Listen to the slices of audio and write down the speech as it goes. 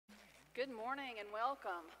Good morning and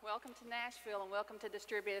welcome. Welcome to Nashville and welcome to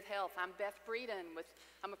Distributed Health. I'm Beth Breeden.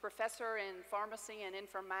 I'm a professor in pharmacy and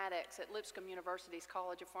informatics at Lipscomb University's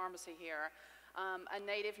College of Pharmacy here. A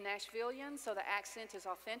native Nashvilleian, so the accent is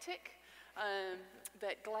authentic.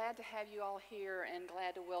 But glad to have you all here and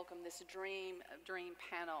glad to welcome this dream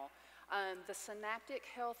panel. The Synaptic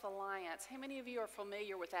Health Alliance. How many of you are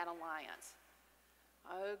familiar with that alliance?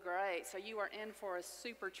 Oh, great. So you are in for a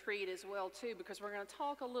super treat as well, too, because we're going to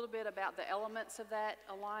talk a little bit about the elements of that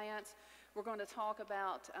alliance. We're going to talk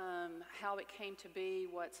about how it came to be,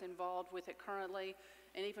 what's involved with it currently,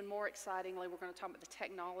 and even more excitingly, we're going to talk about the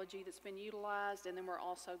technology that's been utilized, and then we're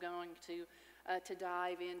also going to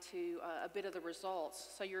dive into a bit of the results.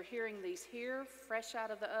 So you're hearing these here, fresh out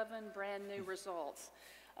of the oven, brand new results.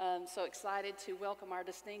 So excited to welcome our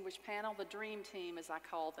distinguished panel, the Dream Team, as I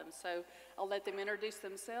call them. So I'll let them introduce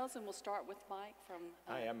themselves, and we'll start with Mike from...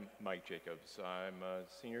 Hi, I'm Mike Jacobs. I'm a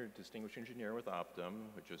Senior Distinguished Engineer with Optum,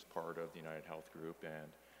 which is part of the United Health Group,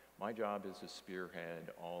 and my job is to spearhead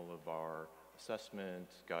all of our assessment,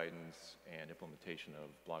 guidance, and implementation of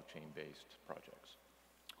blockchain-based projects.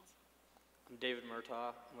 I'm David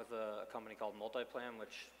Murtaugh with a company called Multiplan,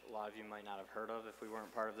 which a lot of you might not have heard of if we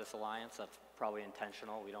weren't part of this alliance. That's probably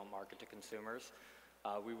intentional. We don't market to consumers.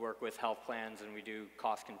 We work with health plans and we do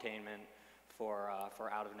cost containment for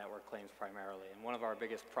out-of-network claims primarily. And one of our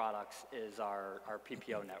biggest products is our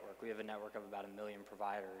PPO network. We have a network of about 1 million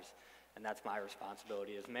providers, and that's my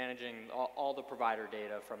responsibility, is managing all the provider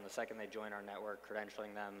data from the second they join our network,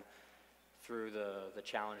 credentialing them, through the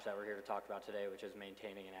challenge that we're here to talk about today, which is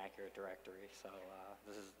maintaining an accurate directory. So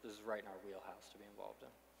this is right in our wheelhouse to be involved in.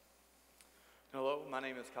 Hello, my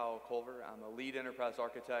name is Kyle Culver. I'm a lead enterprise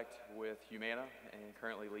architect with Humana and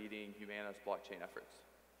currently leading Humana's blockchain efforts.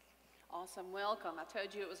 Awesome, welcome. I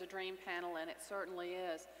told you it was a dream panel, and it certainly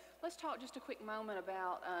is. Let's talk just a quick moment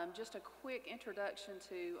about just a quick introduction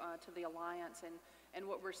to the Alliance and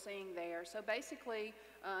what we're seeing there. So basically,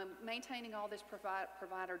 maintaining all this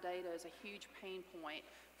provider data is a huge pain point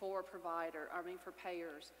for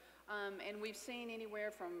payers. And we've seen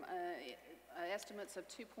anywhere from estimates of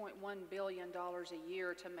 $2.1 billion a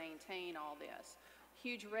year to maintain all this.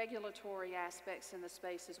 Huge regulatory aspects in the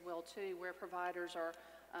space as well too, where providers are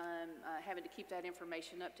having to keep that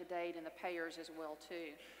information up to date, and the payers as well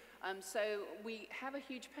too. So we have a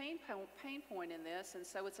huge pain point in this, and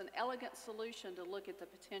so it's an elegant solution to look at the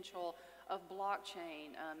potential of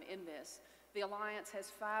blockchain in this. The Alliance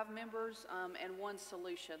has 5 members and 1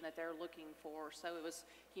 solution that they're looking for. So it was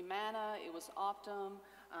Humana, it was Optum,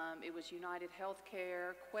 it was United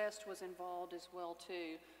Healthcare, Quest was involved as well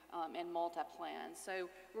too, and Multiplan. So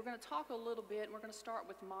we're going to talk a little bit, and we're going to start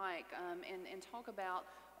with Mike and talk about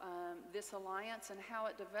this alliance and how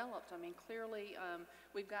it developed. I mean, clearly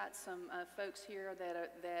we've got some folks here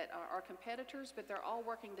that are competitors, but they're all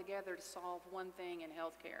working together to solve one thing in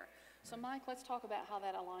healthcare. So Mike, let's talk about how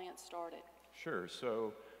that alliance started. Sure.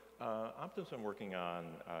 So Optum's been working on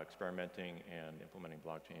experimenting and implementing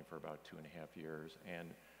blockchain for about 2.5 years, and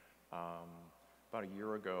about a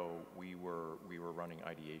year ago we were running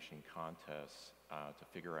ideation contests to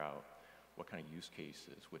figure out what kind of use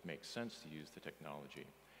cases would make sense to use the technology.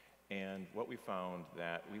 And what we found,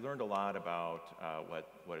 that we learned a lot about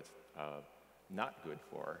what it's not good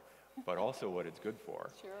for, but also what it's good for.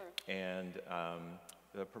 Sure. And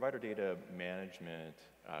the provider data management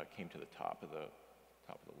came to the top of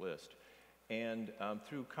the list. And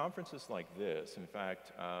through conferences like this, in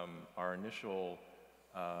fact, our initial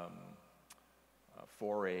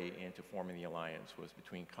foray into forming the alliance was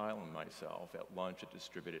between Kyle and myself at lunch at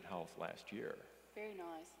Distributed Health last year. Very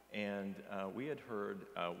nice. And we had heard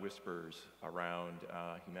whispers around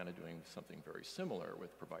Humana doing something very similar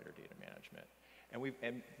with provider data management.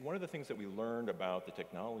 And one of the things that we learned about the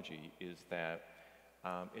technology is that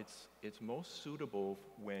it's most suitable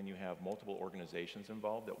when you have multiple organizations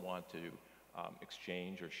involved that want to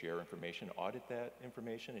exchange or share information, audit that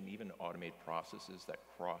information, and even automate processes that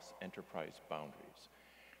cross enterprise boundaries.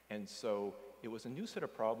 And so it was a new set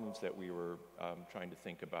of problems that we were trying to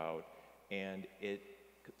think about, and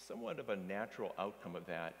somewhat of a natural outcome of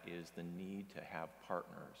that is the need to have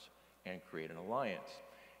partners and create an alliance.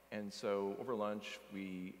 And so over lunch,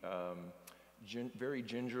 we very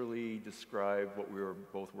gingerly described what we were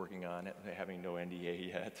both working on, having no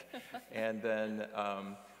NDA yet. And then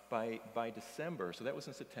by December, so that was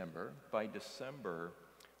in September, by December,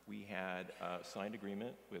 we had a signed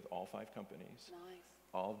agreement with all 5 companies, Nice.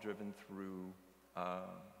 all driven through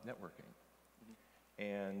networking.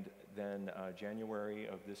 And then January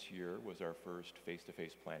of this year was our first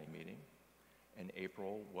face-to-face planning meeting, and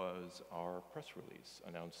April was our press release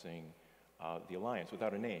announcing the Alliance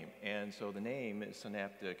without a name. And so the name is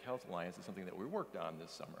Synaptic Health Alliance is something that we worked on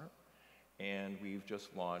this summer. And we've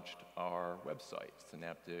just launched our website,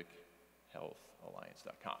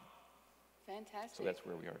 synaptichealthalliance.com. Fantastic. So that's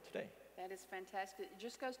where we are today. That is fantastic. It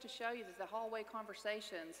just goes to show you that the hallway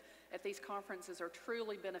conversations at these conferences are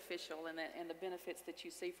truly beneficial, and the benefits that you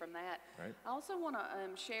see from that. Right. I also want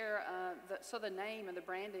to share the name and the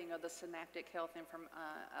branding of the Synaptic Health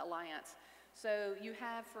Alliance. So you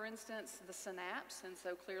have, for instance, the synapse, and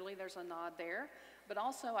so clearly there's a nod there. But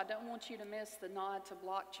also, I don't want you to miss the nod to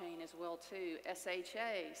blockchain as well, too.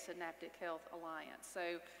 SHA, Synaptic Health Alliance.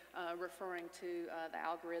 So referring to the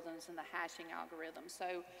algorithms and the hashing algorithm.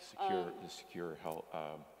 So the secure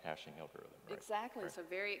hashing algorithm, right? Exactly. Right. So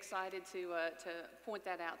very excited to point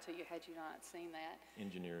that out to you had you not seen that.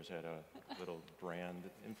 Engineers had a little brand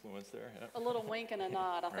influence there. Yeah. A little wink and a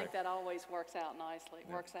nod. I think Right. that always works out nicely.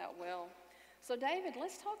 Yeah. Works out well. So David,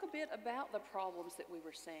 let's talk a bit about the problems that we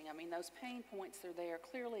were seeing. I mean, those pain points are there.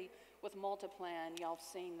 Clearly, with Multiplan, y'all have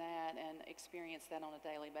seen that and experienced that on a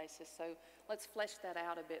daily basis. So let's flesh that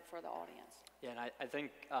out a bit for the audience. Yeah, and I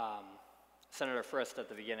think Senator Frist at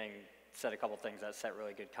the beginning said a couple things that set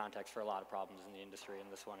really good context for a lot of problems in the industry,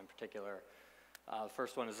 and this one in particular. The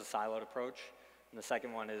first one is a siloed approach, and the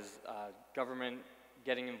second one is government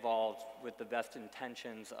getting involved with the best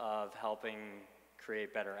intentions of helping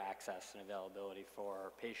create better access and availability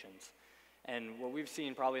for patients. And what we've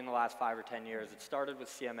seen probably in the last 5 or 10 years, it started with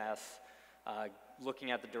CMS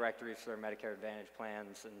looking at the directories for their Medicare Advantage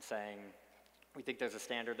plans and saying, we think there's a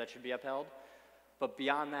standard that should be upheld. But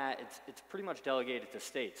beyond that, it's pretty much delegated to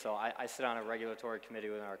states. So I sit on a regulatory committee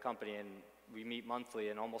within our company, and we meet monthly,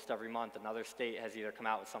 and almost every month another state has either come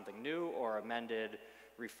out with something new or amended,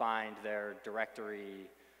 refined their directory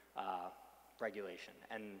regulation.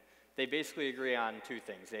 And they basically agree on two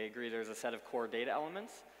things. They agree there's a set of core data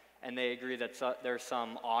elements, and they agree that there's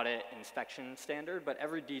some audit inspection standard, but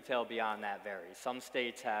every detail beyond that varies. Some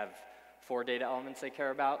states have 4 data elements they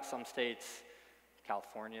care about. Some states,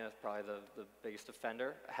 California is probably the biggest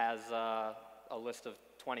offender, has a list of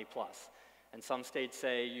 20 plus. And some states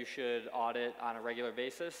say you should audit on a regular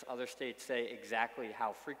basis. Other states say exactly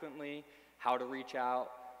how frequently, how to reach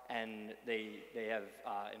out, and they have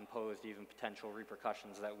imposed even potential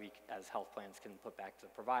repercussions that we as health plans can put back to the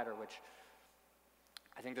provider, which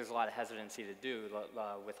I think there's a lot of hesitancy to do,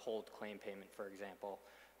 withhold claim payment, for example,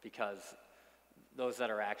 because those that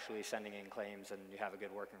are actually sending in claims and you have a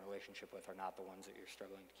good working relationship with are not the ones that you're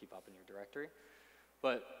struggling to keep up in your directory.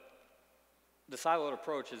 But the siloed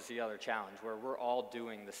approach is the other challenge, where we're all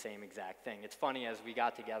doing the same exact thing. It's funny, as we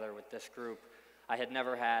got together with this group, I had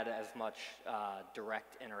never had as much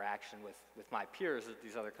direct interaction with my peers at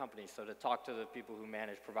these other companies. So to talk to the people who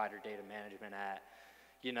manage provider data management at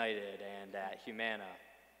United and at Humana,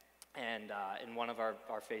 and in one of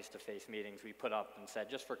our face-to-face meetings, we put up and said,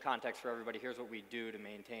 just for context for everybody, here's what we do to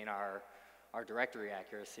maintain our directory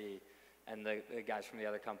accuracy. And the guys from the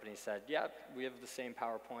other companies said, yeah, we have the same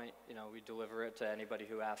PowerPoint. You know, we deliver it to anybody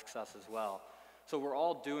who asks us as well. So we're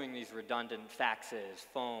all doing these redundant faxes,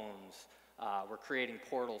 phones. We're creating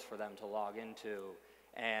portals for them to log into.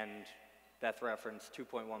 And Beth referenced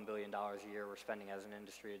 $2.1 billion a year we're spending as an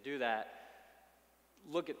industry to do that.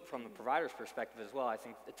 Look at from the provider's perspective as well. I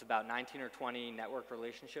think it's about 19 or 20 network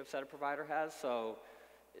relationships that a provider has. So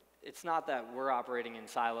it's not that we're operating in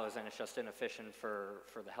silos and it's just inefficient for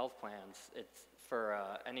the health plans. It's for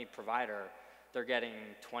any provider, they're getting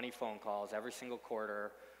 20 phone calls every single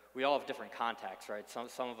quarter. We all have different contacts, right?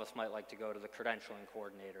 Some of us might like to go to the credentialing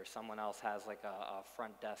coordinator. Someone else has like a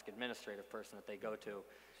front desk administrative person that they go to.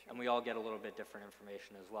 And we all get a little bit different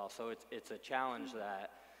information as well. So it's a challenge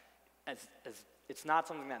that it's not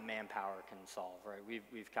something that manpower can solve, right?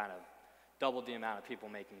 We've kind of doubled the amount of people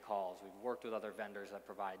making calls. We've worked with other vendors that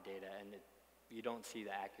provide data, and you don't see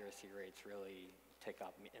the accuracy rates really tick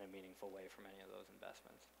up in a meaningful way from any of those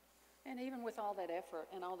investments. And even with all that effort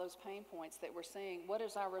and all those pain points that we're seeing, what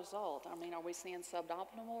is our result? I mean, are we seeing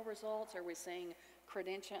suboptimal results? Are we seeing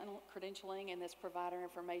credentialing in this provider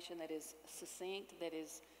information that is succinct, that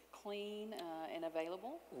is clean and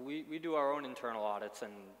available? We do our own internal audits,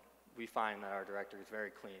 and we find that our directory is very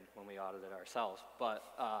clean when we audit it ourselves. But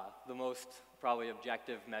the most probably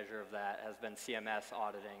objective measure of that has been CMS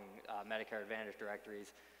auditing Medicare Advantage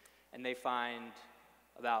directories. And they find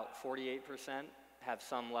about 48% have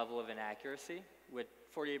some level of inaccuracy, with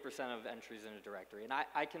 48% of entries in a directory. And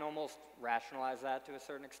I can almost rationalize that to a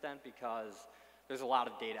certain extent because there's a lot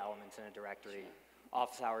of data elements in a directory.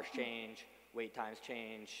 Office hours change, wait times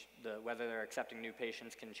change, whether they're accepting new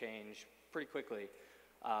patients can change pretty quickly.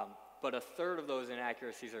 But a third of those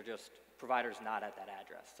inaccuracies are just providers not at that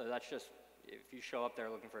address. So that's just if you show up there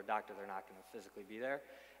looking for a doctor, they're not going to physically be there.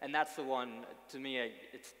 And that's the one, to me,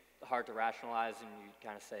 it's hard to rationalize, and you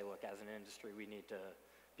kind of say, look, as an industry, we need to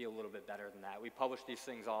be a little bit better than that. We publish these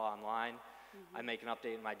things all online. I make an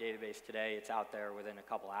update in my database today. It's out there within a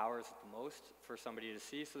couple hours at the most for somebody to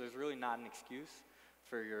see, so there's really not an excuse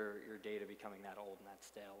for your data becoming that old and that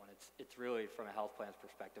stale. And it's really, from a health plan's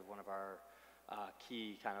perspective, one of our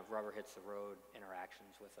key kind of rubber hits the road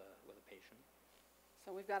interactions with a patient.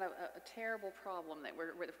 So we've got a terrible problem that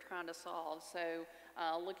we're trying to solve. So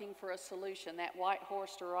looking for a solution, that white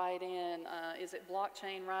horse to ride in, is it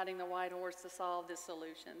blockchain riding the white horse to solve this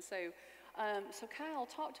solution? So Kyle,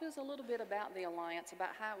 talk to us a little bit about the Alliance, about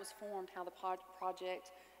how it was formed, how the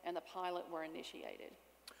project and the pilot were initiated.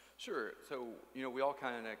 Sure. So, we all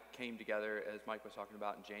kind of came together, as Mike was talking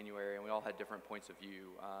about, in January, and we all had different points of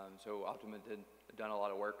view. So Optima had done a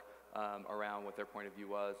lot of work around what their point of view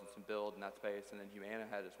was and some build in that space, and then Humana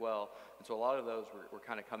had as well. And so a lot of those were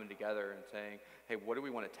kind of coming together and saying, hey, what do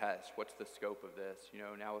we want to test? What's the scope of this?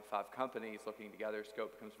 Now with 5 companies looking together,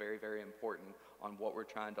 scope becomes very, very important on what we're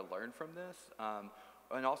trying to learn from this.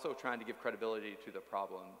 And also trying to give credibility to the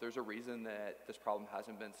problem. There's a reason that this problem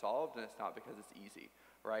hasn't been solved, and it's not because it's easy,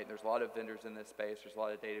 right? There's a lot of vendors in this space. There's a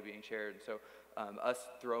lot of data being shared. And so us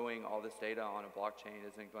throwing all this data on a blockchain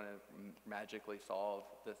isn't going to magically solve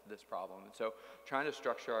this problem. And so trying to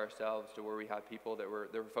structure ourselves to where we have people that were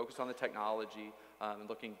focused on the technology and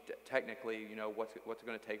looking technically, what's it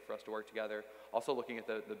going to take for us to work together. Also looking at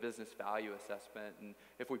the business value assessment. And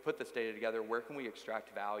if we put this data together, where can we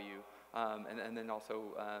extract value? And then also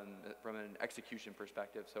from an execution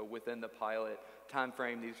perspective. So within the pilot time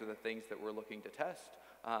frame, these are the things that we're looking to test,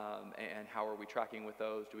 and how are we tracking with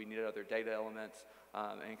those? Do we need other data elements?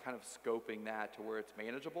 And kind of scoping that to where it's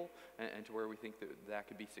manageable and to where we think that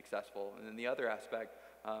could be successful. And then the other aspect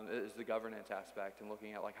is the governance aspect and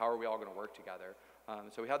looking at how are we all going to work together.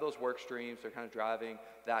 So we had those work streams, they're kind of driving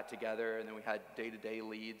that together, and then we had day-to-day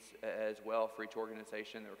leads as well for each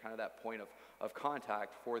organization. They were kind of that point of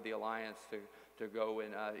contact for the Alliance to go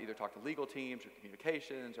and either talk to legal teams or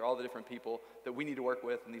communications or all the different people that we need to work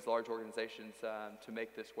with in these large organizations to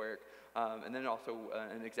make this work. And then also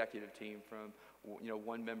an executive team from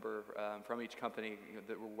one member from each company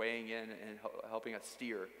that were weighing in and helping us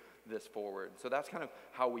steer this forward. So that's kind of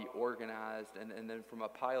how we organized, and then from a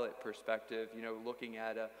pilot perspective, looking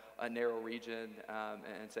at a narrow region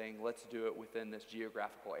and saying, let's do it within this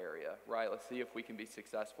geographical area, right? Let's see if we can be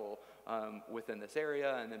successful within this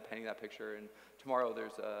area, and then painting that picture. And tomorrow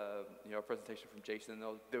there's a presentation from Jason.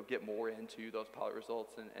 They'll get more into those pilot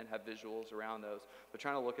results and have visuals around those, but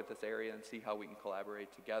trying to look at this area and see how we can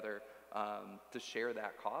collaborate together to share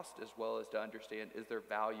that cost, as well as to understand, is there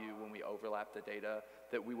value when we overlap the data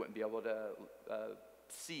that we wouldn't be able to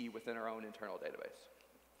see within our own internal database.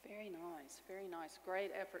 Very nice, very nice.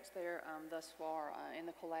 Great efforts there thus far in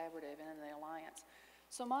the collaborative and in the Alliance.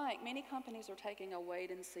 So Mike, many companies are taking a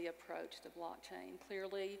wait-and-see approach to blockchain.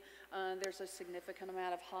 Clearly, there's a significant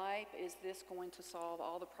amount of hype. Is this going to solve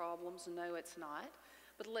all the problems? No, it's not.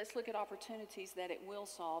 But let's look at opportunities that it will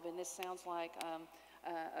solve, and this sounds like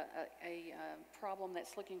a problem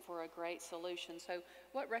that's looking for a great solution. So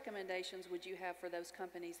what recommendations would you have for those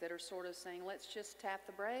companies that are sort of saying, let's just tap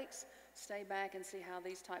the brakes, stay back and see how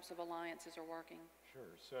these types of alliances are working?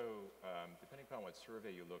 Sure. So depending upon what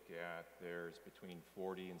survey you look at, there's between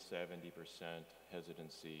 40 and 70%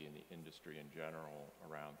 hesitancy in the industry in general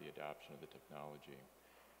around the adoption of the technology.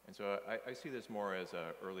 And so I see this more as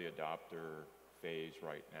an early adopter phase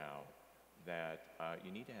right now, that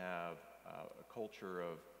you need to have a culture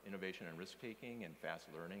of innovation and risk-taking and fast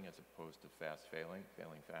learning as opposed to fast failing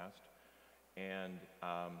fast, and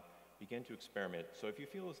begin to experiment. So if you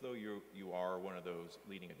feel as though you are one of those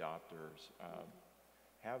leading adopters,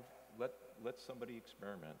 let somebody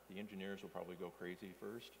experiment. The engineers will probably go crazy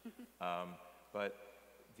first, but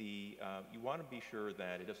you want to be sure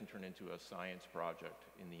that it doesn't turn into a science project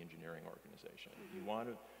in the engineering organization. You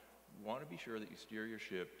want to be sure that you steer your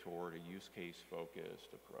ship toward a use case focused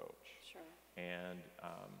approach. Sure. And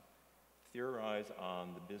theorize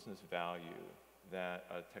on the business value that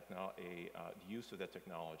the use of that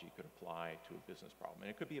technology could apply to a business problem. And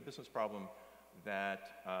it could be a business problem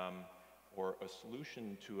that, or a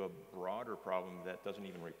solution to a broader problem that doesn't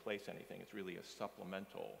even replace anything. It's really a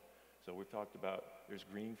supplemental. So we've talked about, there's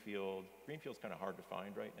greenfield. Greenfield's kind of hard to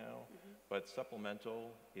find right now, but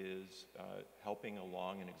supplemental is helping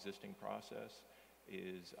along an existing process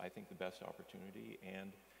is, I think, the best opportunity.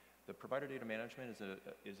 And the provider data management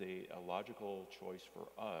is a logical choice for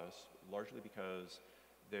us, largely because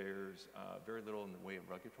there's very little in the way of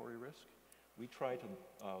regulatory risk. we try to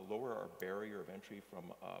lower our barrier of entry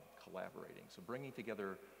from collaborating. So bringing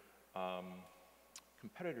together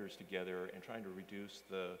competitors together and trying to reduce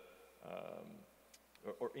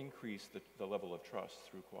or increase the level of trust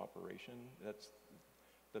through cooperation. That's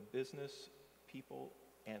the business people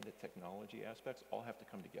and the technology aspects all have to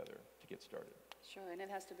come together to get started. Sure, and it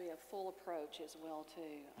has to be a full approach as well,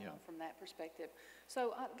 too, Yeah. from that perspective.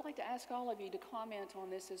 So I'd like to ask all of you to comment on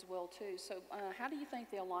this as well, too. So how do you think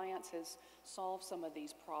the Alliance has solved some of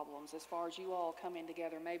these problems as far as you all coming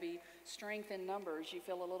together? Maybe strength in numbers, you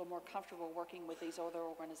feel a little more comfortable working with these other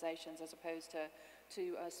organizations as opposed to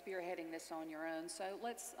spearheading this on your own. So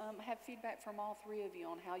let's have feedback from all three of you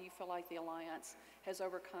on how you feel like the Alliance has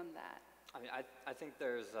overcome that. I mean, I think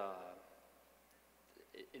there's,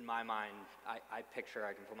 in my mind, I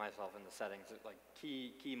can put myself in the settings, like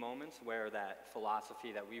key moments where that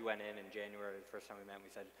philosophy that we went in January, the first time we met, we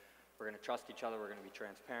said, we're going to trust each other, we're going to be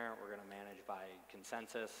transparent, we're going to manage by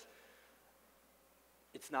consensus.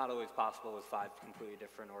 It's not always possible with 5 completely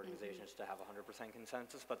different organizations to have 100%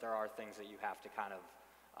 consensus, but there are things that you have to kind of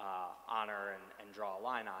honor and draw a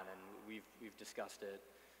line on, and we've discussed it.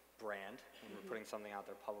 Brand, when we're putting something out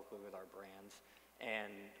there publicly with our brands,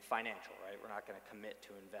 and financial, right? We're not going to commit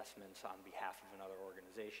to investments on behalf of another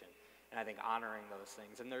organization. And I think honoring those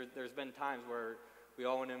things, and there's been times where we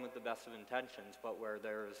all went in with the best of intentions, but where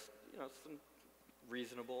there's some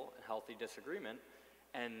reasonable and healthy disagreement,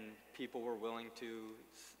 and people were willing to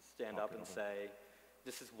stand up and say,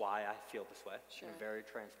 this is why I feel this way. Sure. In a very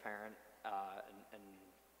transparent and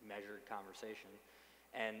measured conversation,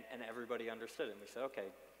 and everybody understood it. And we said,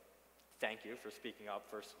 okay, thank you for speaking up,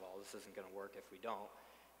 first of all. This isn't going to work if we don't.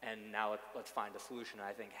 And now let's find a solution. And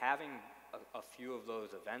I think having a few of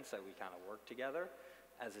those events that we kind of work together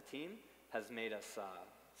as a team has made us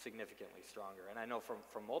significantly stronger. And I know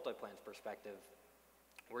from Multiplan's perspective,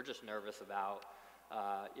 we're just nervous about,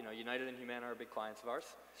 United and Humana are big clients of ours.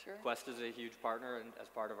 Sure. Quest is a huge partner as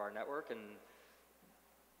part of our network, and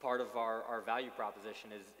part of our value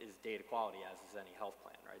proposition is data quality, as is any health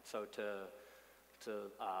plan, right? So to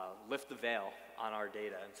lift the veil on our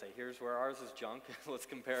data and say, here's where ours is junk, let's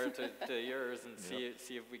compare it to yours and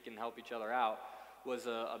see if we can help each other out, was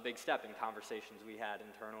a big step in conversations we had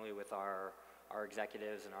internally with our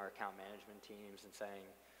executives and our account management teams, and saying,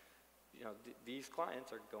 these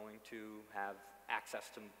clients are going to have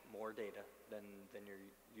access to more data than you're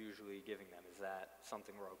usually giving them. Is that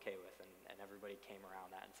something we're okay with? And everybody came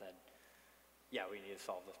around that and said, yeah, we need to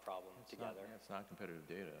solve this problem together. It's not competitive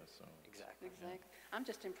data, so. Exactly. Exactly. I'm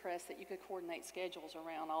just impressed that you could coordinate schedules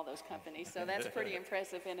around all those companies, so that's pretty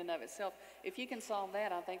impressive in and of itself. If you can solve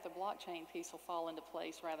that, I think the blockchain piece will fall into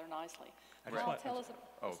place rather nicely. Kyle, tell us.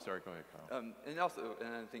 Sorry, go ahead, Kyle. And also,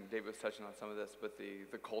 and I think David was touching on some of this, but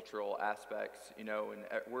the cultural aspects, and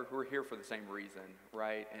we're here for the same reason,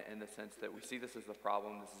 right? In the sense that we see this as a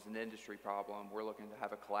problem, this is an industry problem. We're looking to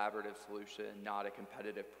have a collaborative solution, not a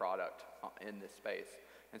competitive product in this space.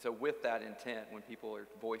 And so with that intent, when people are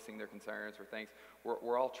voicing their concerns or things,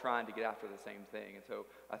 we're all trying to get after the same thing. And so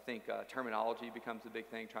I think terminology becomes a big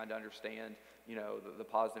thing, trying to understand, the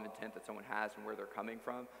positive intent that someone has and where they're coming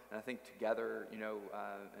from. And I think together,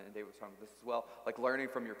 and David was talking about this as well, like learning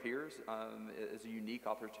from your peers is a unique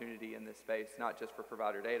opportunity in this space, not just for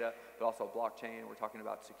provider data, but also blockchain. We're talking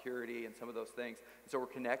about security and some of those things. And so we're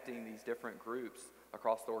connecting these different groups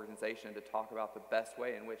across the organization to talk about the best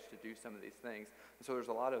way in which to do some of these things. And so there's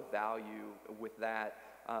a lot of value with that.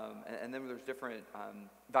 And then there's different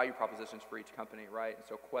value propositions for each company, right? And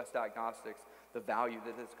so Quest Diagnostics, the value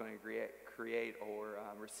that it's going to create or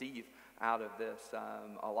receive out of this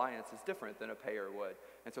alliance is different than a payer would.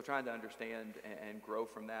 And so trying to understand and grow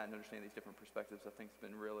from that and understand these different perspectives, I think has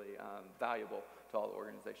been really valuable to all the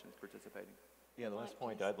organizations participating. Yeah, the last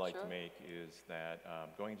point I'd like to make is that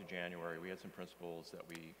going into January, we had some principles that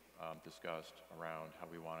we discussed around how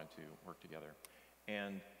we wanted to work together.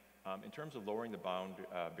 And in terms of lowering the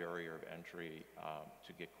barrier of entry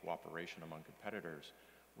to get cooperation among competitors,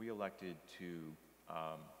 we elected to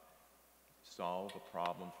solve a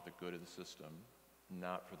problem for the good of the system,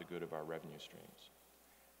 not for the good of our revenue streams.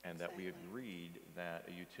 And that we agreed that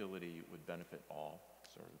a utility would benefit all,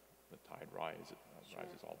 sort of the tide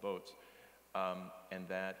rises all boats. And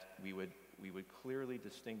that we would clearly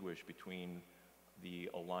distinguish between the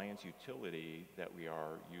alliance utility that we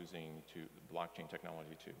are using to blockchain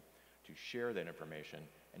technology to share that information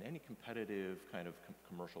and any competitive kind of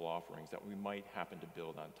commercial offerings that we might happen to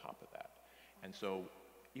build on top of that. And so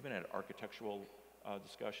even at architectural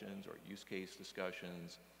discussions or use case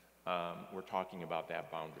discussions, we're talking about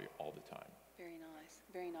that boundary all the time. Very nice,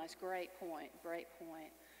 very nice. Great point, great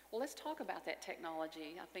point. Well, let's talk about that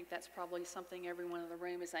technology. I think that's probably something everyone in the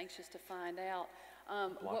room is anxious to find out.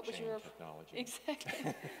 What was your technology.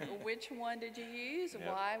 Exactly? Which one did you use? Yep.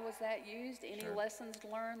 Why was that used? Any Sure. lessons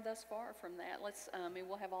learned thus far from that? Let's, and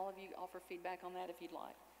we'll have all of you offer feedback on that if you'd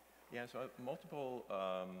like. Yeah, so multiple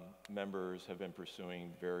members have been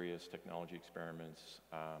pursuing various technology experiments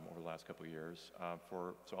over the last couple of years.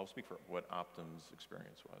 So I'll speak for what Optum's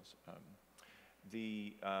experience was.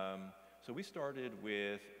 So we started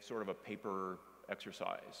with sort of a paper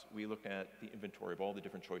exercise. We looked at the inventory of all the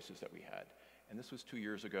different choices that we had. And this was 2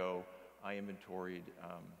 years ago. I inventoried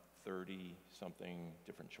 30-something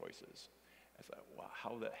different choices. I thought, wow,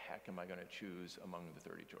 how the heck am I going to choose among the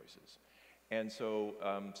 30 choices? And so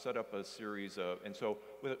set up a series of, and so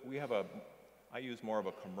I use more of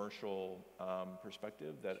a commercial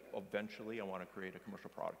perspective that eventually I want to create a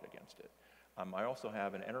commercial product against it. I also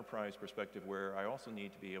have an enterprise perspective where I also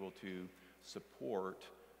need to be able to support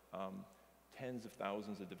tens of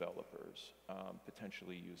thousands of developers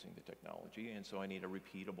potentially using the technology, and so I need a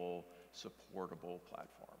repeatable, supportable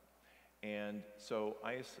platform. And so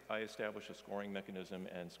I established a scoring mechanism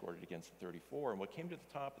and scored it against the 34, and what came to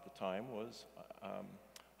the top at the time was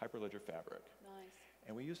Hyperledger Fabric. Nice.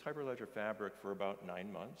 And we used Hyperledger Fabric for about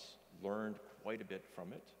 9 months, learned quite a bit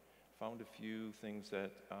from it, found a few things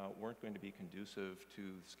that weren't going to be conducive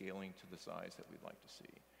to scaling to the size that we'd like to see.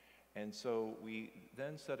 And so we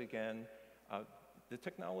then said again, the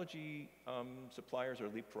technology suppliers are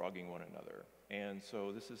leapfrogging one another. And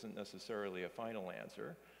so this isn't necessarily a final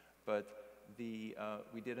answer, but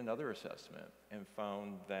we did another assessment and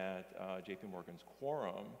found that JP Morgan's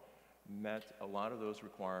Quorum met a lot of those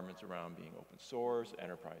requirements around being open source,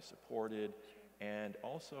 enterprise supported, and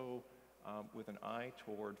also with an eye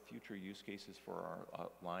toward future use cases for our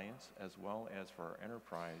alliance as well as for our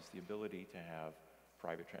enterprise, the ability to have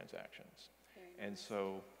private transactions. And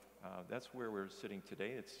so that's where we're sitting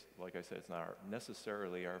today. It's, like I said, it's not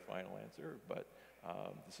necessarily our final answer, but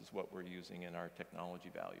this is what we're using in our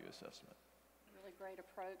technology value assessment. Really great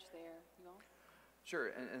approach there. You all?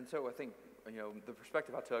 Sure, and so I think, the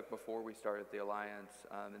perspective I took before we started the Alliance,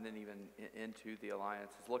 and then even into the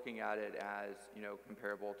Alliance, is looking at it as,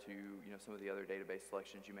 comparable to, some of the other database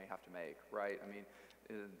selections you may have to make, right? I mean,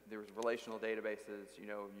 there's relational databases, you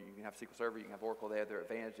can have SQL Server, you can have Oracle, they have their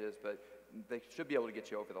advantages, but they should be able to get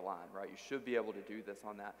you over the line, right? You should be able to do this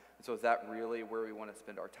on that. And so is that really where we want to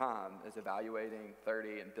spend our time, is evaluating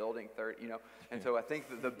 30 and building 30, And so I think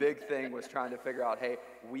that the big thing was trying to figure out, hey,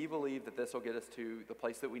 we believe that this will get us to the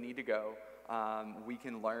place that we need to go. We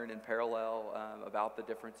can learn in parallel about the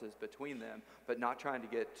differences between them, but not trying to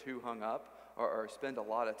get too hung up or spend a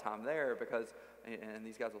lot of time there because, and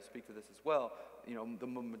these guys will speak to this as well, the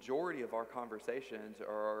majority of our conversations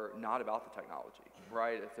are not about the technology,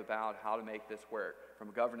 right? It's about how to make this work from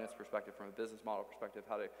a governance perspective, from a business model perspective,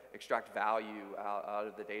 how to extract value out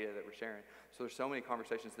of the data that we're sharing. So there's so many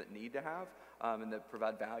conversations that need to have and that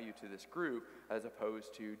provide value to this group as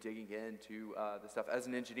opposed to digging into the stuff as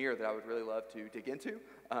an engineer that I would really love to dig into,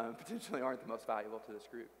 potentially aren't the most valuable to this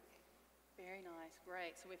group. Very nice,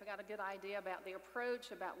 great. So we've got a good idea about the approach,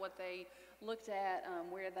 about what they looked at,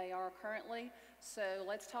 where they are currently. So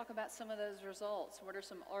let's talk about some of those results. What are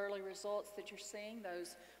some early results that you're seeing,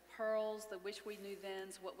 those pearls, the wish we knew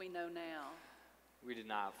thens, what we know now? We did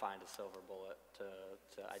not find a silver bullet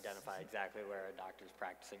to identify exactly where a doctor's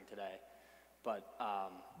practicing today. But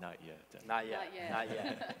Not yet. Not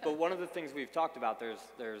yet. But one of the things we've talked about, there's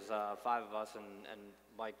 5 of us, and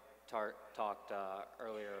Mike talked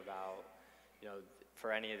earlier about,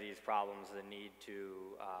 for any of these problems, the need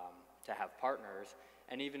to have partners.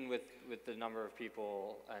 And even with the number of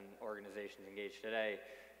people and organizations engaged today,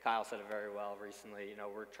 Kyle said it very well recently,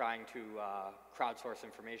 we're trying to crowdsource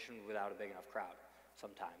information without a big enough crowd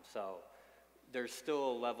sometimes. So there's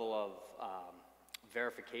still a level of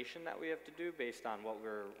verification that we have to do based on what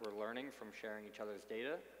we're learning from sharing each other's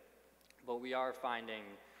data. But we are finding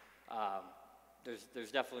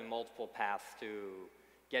there's definitely multiple paths to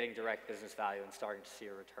getting direct business value and starting to see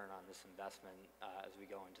a return on this investment as we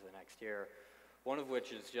go into the next year. One of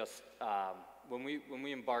which is just when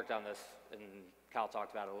we embarked on this, and Kyle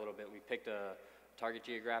talked about it a little bit, we picked a target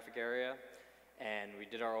geographic area, and we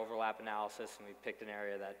did our overlap analysis, and we picked an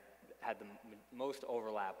area that had the most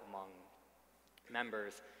overlap among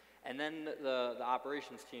members. And then the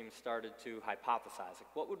operations team started to hypothesize,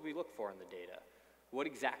 like, what would we look for in the data? What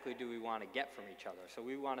exactly do we want to get from each other? So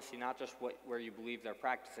we want to see not just where you believe they're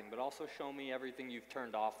practicing, but also show me everything you've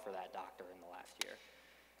turned off for that doctor in the last year.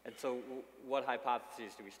 And so what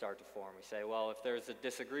hypotheses do we start to form? We say, well, if there's a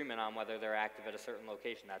disagreement on whether they're active at a certain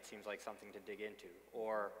location, that seems like something to dig into.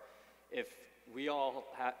 Or if we all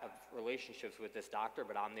have relationships with this doctor,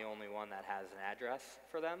 but I'm the only one that has an address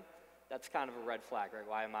for them. That's kind of a red flag, right?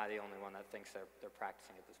 Why am I the only one that thinks they're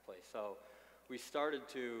practicing at this place? So we started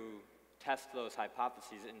to test those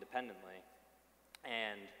hypotheses independently,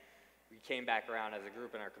 and we came back around as a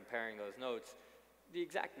group and are comparing those notes. The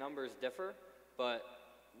exact numbers differ, but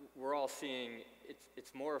we're all seeing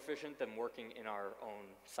it's more efficient than working in our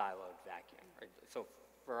own siloed vacuum, right? So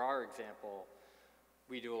for our example,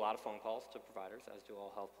 we do a lot of phone calls to providers, as do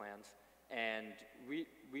all health plans, and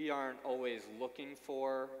we aren't always looking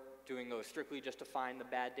for doing those strictly just to find the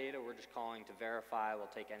bad data. We're just calling to verify.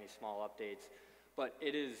 We'll take any small updates. But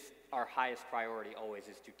it is our highest priority always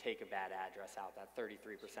is to take a bad address out, that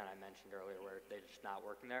 33% I mentioned earlier where they're just not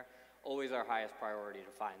working there. Always our highest priority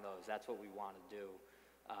to find those. That's what we want to do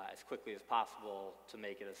as quickly as possible to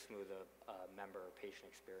make it as smooth a member or patient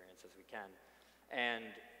experience as we can. And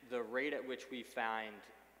the rate at which we find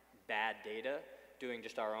bad data doing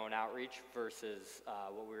just our own outreach versus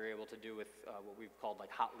what we were able to do with what we've called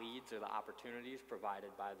like hot leads or the opportunities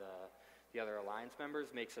provided by the other alliance members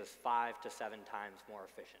makes us 5 to 7 times more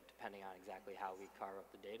efficient, depending on exactly how we carve up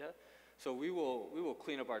the data. So we will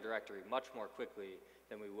clean up our directory much more quickly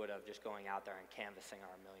than we would have just going out there and canvassing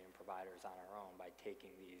our 1 million providers on our own by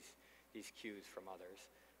taking these cues from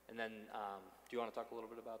others. And then, do you want to talk a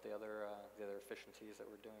little bit about the other efficiencies that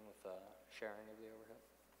we're doing with sharing of the overhead?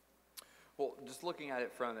 Well, just looking at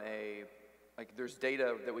it from like there's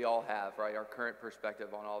data that we all have, right? Our current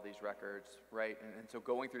perspective on all these records, right? And so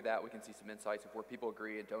going through that, we can see some insights of where people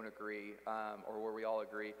agree and don't agree, or where we all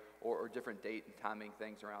agree, or different date and timing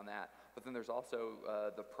things around that. But then there's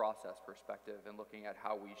also the process perspective and looking at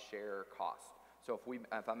how we share costs. So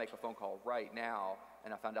if I make a phone call right now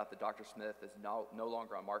and I found out that Dr. Smith is no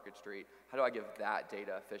longer on Market Street, how do I give that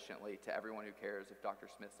data efficiently to everyone who cares if Dr.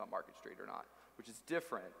 Smith's on Market Street or not? Which is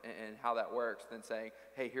different in how that works than saying,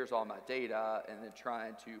 hey, here's all my data, and then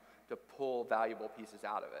trying to pull valuable pieces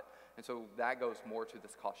out of it. And so that goes more to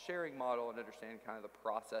this cost sharing model and understanding kind of the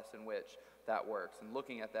process in which that works, and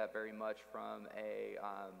looking at that very much from a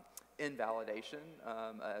invalidation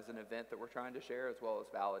as an event that we're trying to share, as well as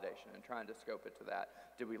validation, and trying to scope it to that.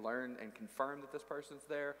 Did we learn and confirm that this person's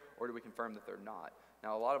there, or do we confirm that they're not?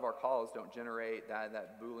 Now, a lot of our calls don't generate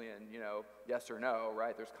that Boolean, yes or no,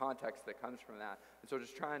 right? There's context that comes from that. And so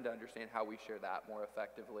just trying to understand how we share that more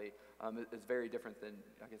effectively is very different than,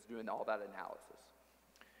 I guess, doing all that analysis.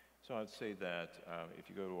 So I'd say that if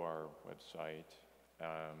you go to our website,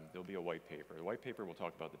 there'll be a white paper. The white paper will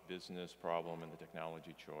talk about the business problem and the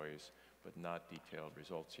technology choice, but not detailed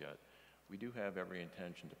results yet. We do have every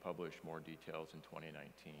intention to publish more details in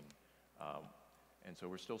 2019. And so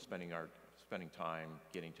we're still spending time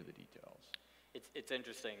getting to the details. It's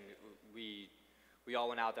interesting. We all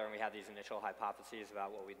went out there and we had these initial hypotheses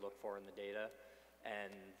about what we'd look for in the data,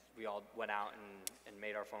 and we all went out and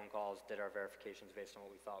made our phone calls, did our verifications based on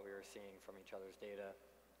what we thought we were seeing from each other's data.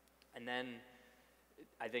 And then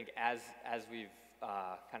I think as we've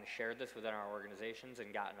kind of shared this within our organizations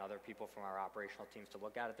and gotten other people from our operational teams to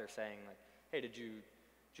look at it, they're saying like, hey, did you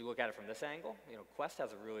look at it from this angle? Quest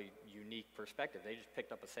has a really unique perspective. They just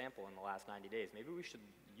picked up a sample in the last 90 days. Maybe we should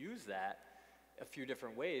use that a few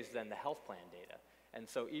different ways than the health plan data. And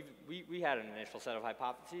so we had an initial set of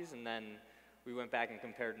hypotheses, and then we went back and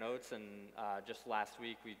compared notes, and just last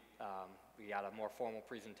week we got a more formal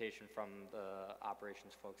presentation from the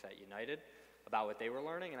operations folks at United about what they were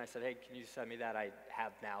learning, and I said, hey, can you send me that? I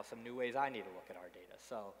have now some new ways I need to look at our data.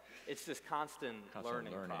 So it's this constant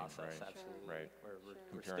learning process, right. absolutely. Right.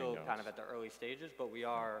 We're still kind of at the early stages, but we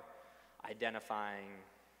are identifying,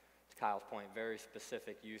 to Kyle's point, very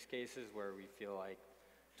specific use cases where we feel like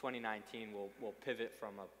 2019 will pivot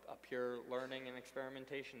from a pure learning and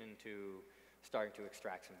experimentation into starting to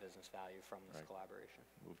extract some business value from this collaboration.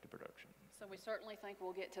 Move to production. So we certainly think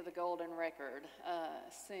we'll get to the golden record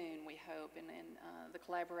soon, we hope, and the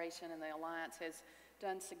collaboration and the Alliance has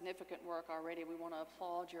done significant work already. We want to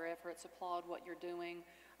applaud your efforts, applaud what you're doing.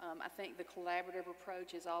 I think the collaborative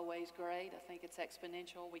approach is always great. I think it's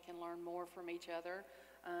exponential. We can learn more from each other,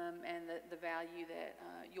 and the value that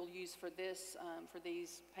you'll use for this, for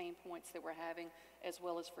these pain points that we're having, as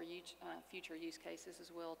well as for future use cases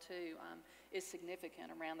as well too, is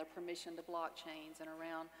significant around the permission to blockchains and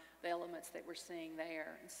around the elements that we're seeing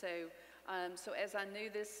there. And so as I knew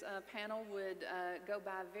this panel would go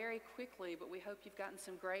by very quickly, but we hope you've gotten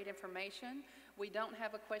some great information. We don't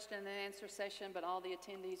have a question and answer session, but all the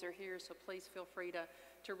attendees are here, so please feel free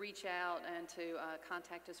to reach out and to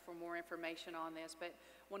contact us for more information on this. But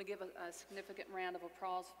I want to give a significant round of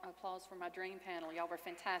applause for my dream panel. Y'all were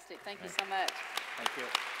fantastic. Thank you so much. Thank you.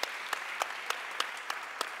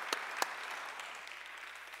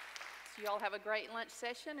 You all have a great lunch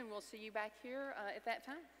session, and we'll see you back here at that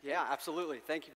time. Yeah, absolutely. Thank you.